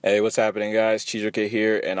Hey, what's happening, guys? Chijoke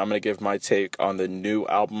here, and I'm going to give my take on the new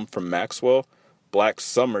album from Maxwell, Black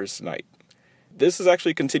SUMMERS'night. This is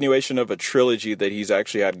actually a continuation of a trilogy that he's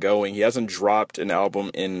actually had going. He hasn't dropped an album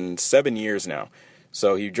in 7 years now.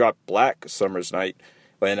 So he dropped blackSUMMERS'night,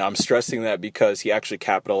 and I'm stressing that because he actually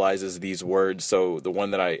capitalizes these words. So the one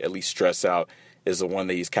that I at least stress out is the one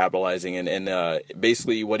that he's capitalizing in. And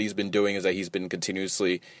basically what he's been doing is that he's been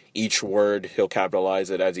continuously, each word, he'll capitalize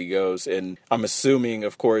it as he goes. And I'm assuming,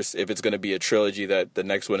 of course, if it's going to be a trilogy, that the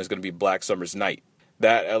next one is going to be blackSUMMERS'night.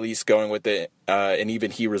 That at least going with it, and even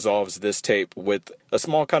he resolves this tape with a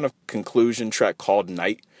small kind of conclusion track called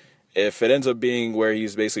Night. If it ends up being where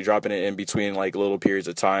he's basically dropping it in between like little periods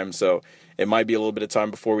of time, so it might be a little bit of time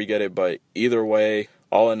before we get it, but either way,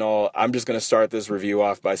 all in all, I'm just going to start this review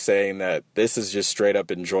off by saying that this is just straight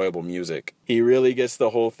up enjoyable music. He really gets the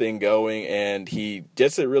whole thing going, and he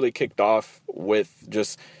gets it really kicked off with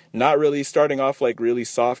just not really starting off like really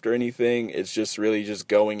soft or anything. It's just really just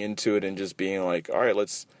going into it and just being like, all right,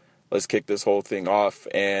 let's kick this whole thing off,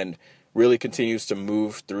 and really continues to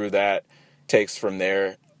move through that, takes from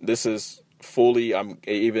there. This is fully,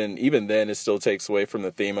 even then it still takes away from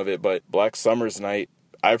the theme of it, but blackSUMMERS'night,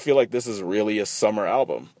 I feel like this is really a summer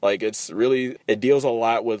album. Like it deals a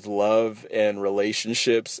lot with love and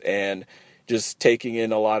relationships and just taking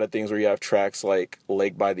in a lot of things where you have tracks like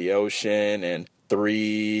Lake by the Ocean and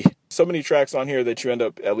 3. So many tracks on here that you end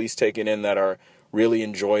up at least taking in that are really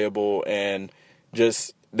enjoyable, and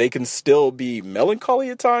just they can still be melancholy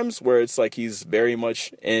at times where it's like he's very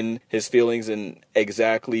much in his feelings and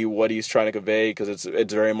exactly what he's trying to convey, because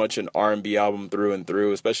it's very much an R&B album through and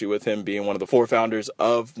through, especially with him being one of the 4 founders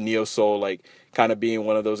of Neo Soul, like kind of being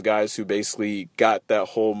one of those guys who basically got that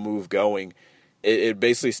whole move going. It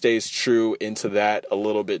basically stays true into that a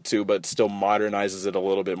little bit too, but still modernizes it a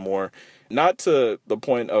little bit more. Not to the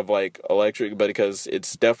point of like electric, but because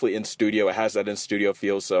it's definitely in studio. It has that in studio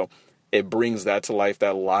feel, so it brings that to life,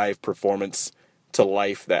 that live performance to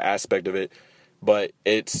life, that aspect of it. But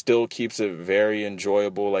it still keeps it very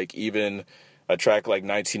enjoyable. Like even a track like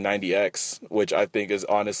 1990X, which I think is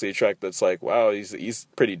honestly a track that's like, wow, he's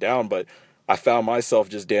pretty down. But I found myself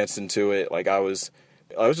just dancing to it. Like I was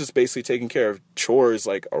just basically taking care of chores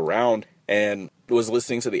like around, and was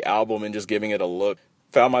listening to the album and just giving it a look.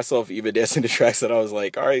 Found myself even dancing to tracks that I was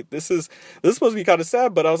like, all right, this is supposed to be kind of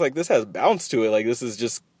sad, but I was like, this has bounce to it. Like this is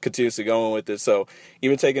just continuously going with it. So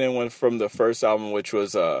even taking in one from the first album, which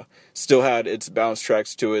was still had its bounce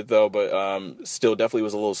tracks to it though, but still definitely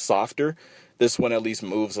was a little softer. This one at least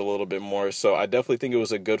moves a little bit more. So I definitely think it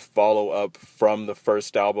was a good follow up from the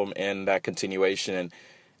first album and that continuation, and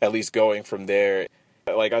at least going from there.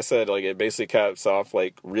 Like I said, like it basically caps off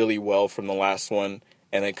like really well from the last one,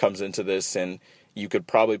 and then comes into this, and you could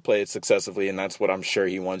probably play it successively, and that's what I'm sure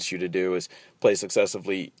he wants you to do, is play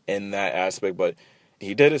successively in that aspect. But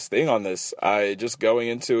he did his thing on this. I just going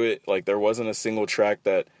into it, like there wasn't a single track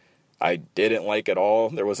that I didn't like at all.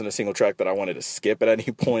 There wasn't a single track that I wanted to skip at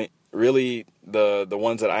any point. Really, the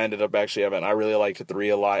ones that I ended up actually having, I really liked 3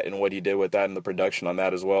 a lot, and what he did with that and the production on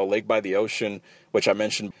that as well. Lake by the Ocean, which I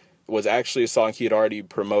mentioned, was actually a song he had already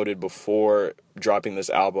promoted before dropping this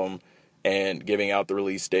album and giving out the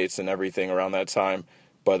release dates and everything around that time.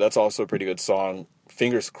 But that's also a pretty good song.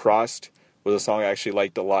 Fingers Crossed was a song I actually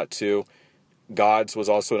liked a lot too. Gods was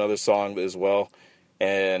also another song as well.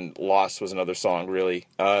 And Lost was another song, really.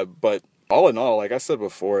 But all in all, like I said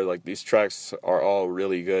before, like these tracks are all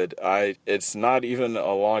really good. It's not even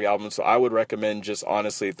a long album, so I would recommend just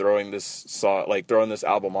honestly throwing this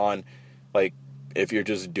album on, like if you're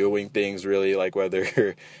just doing things really, like whether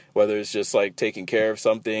it's just like taking care of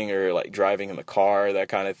something or like driving in the car, that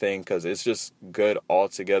kind of thing, because it's just good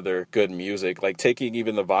altogether, good music. Like taking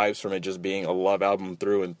even the vibes from it just being a love album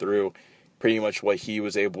through and through, pretty much what he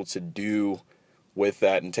was able to do with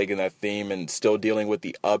that, and taking that theme and still dealing with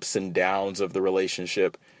the ups and downs of the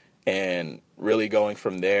relationship and really going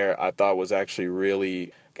from there, I thought was actually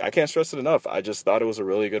really, I can't stress it enough. I just thought it was a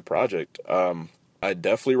really good project. I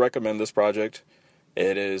definitely recommend this project.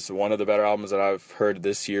 It is one of the better albums that I've heard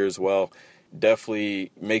this year as well. Definitely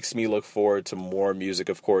makes me look forward to more music,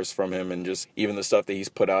 of course, from him, and just even the stuff that he's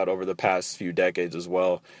put out over the past few decades as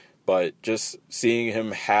well. But just seeing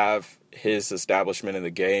him have his establishment in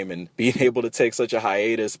the game and being able to take such a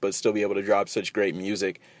hiatus but still be able to drop such great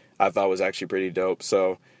music, I thought was actually pretty dope.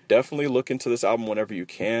 So definitely look into this album whenever you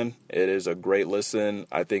can. It is a great listen.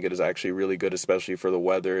 I think it is actually really good, especially for the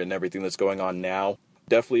weather and everything that's going on now.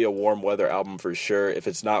 Definitely a warm weather album for sure. If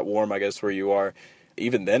it's not warm, I guess, where you are,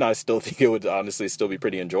 even then I still think it would honestly still be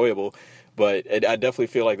pretty enjoyable. But I definitely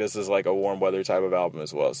feel like this is like a warm weather type of album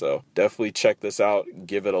as well. So definitely check this out.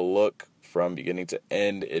 Give it a look. from beginning to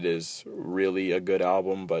end. It is really a good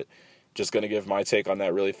album, but just going to give my take on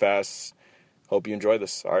that really fast. Hope you enjoy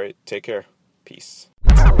this. All right, take care. Peace.